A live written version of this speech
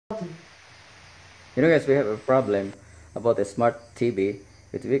You know, guys, we have a problem about a smart TV.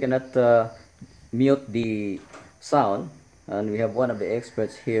 We cannot mute the sound, and we have one of the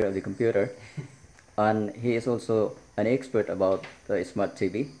experts here of the computer, and he is also an expert about the smart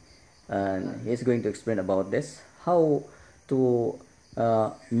TV, and he's going to explain about this, how to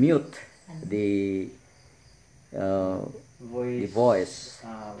mute the uh, the voice.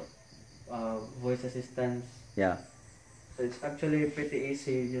 Voice assistance. Yeah. So it's actually pretty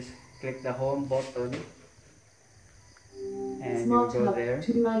easy. You just click the home button and Smart you go Hub, there.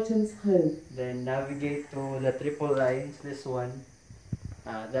 2 items home. Then navigate to the triple lines, this one.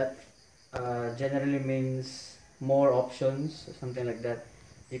 That generally means more options, or something like that.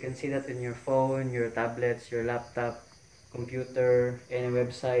 You can see that in your phone, your tablets, your laptop, computer, any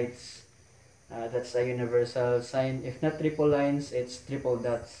websites. That's a universal sign. If not triple lines, it's triple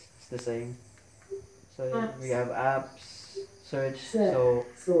dots. It's the same. So we have apps, search. So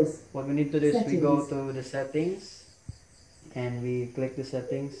what we need to do is we go to the settings and we click the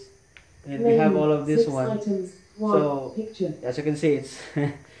settings. And we have all of this one. So as you can see, it's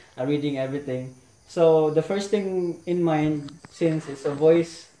reading everything. So the first thing in mind, since it's a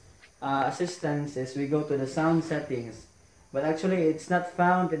voice assistance, is we go to the sound settings. But actually it's not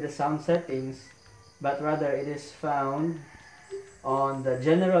found in the sound settings, but rather it is found on the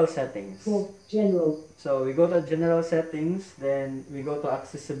general settings. So we go to general settings, then we go to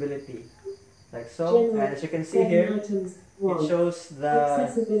accessibility, like so. And as you can see here, it shows the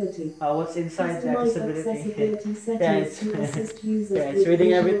what's inside the accessibility. It's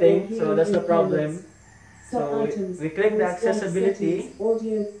reading everything, so that's the problem. So we click the accessibility,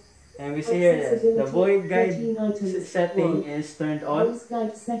 and we see here that the void guide setting is turned on.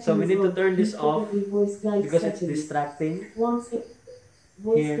 So we need to turn this off because it's distracting.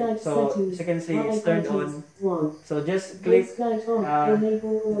 Here, so as you can see, it's turned on. So just click this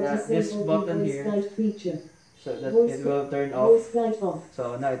button here, so that it will turn off.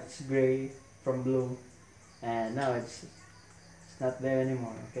 So now it's gray from blue, and now it's not there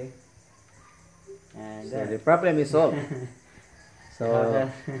anymore. Okay, and So the problem is solved. So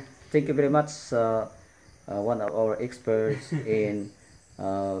thank you very much, one of our experts in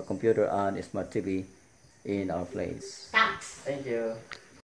computer and smart TV in our place. Thank you.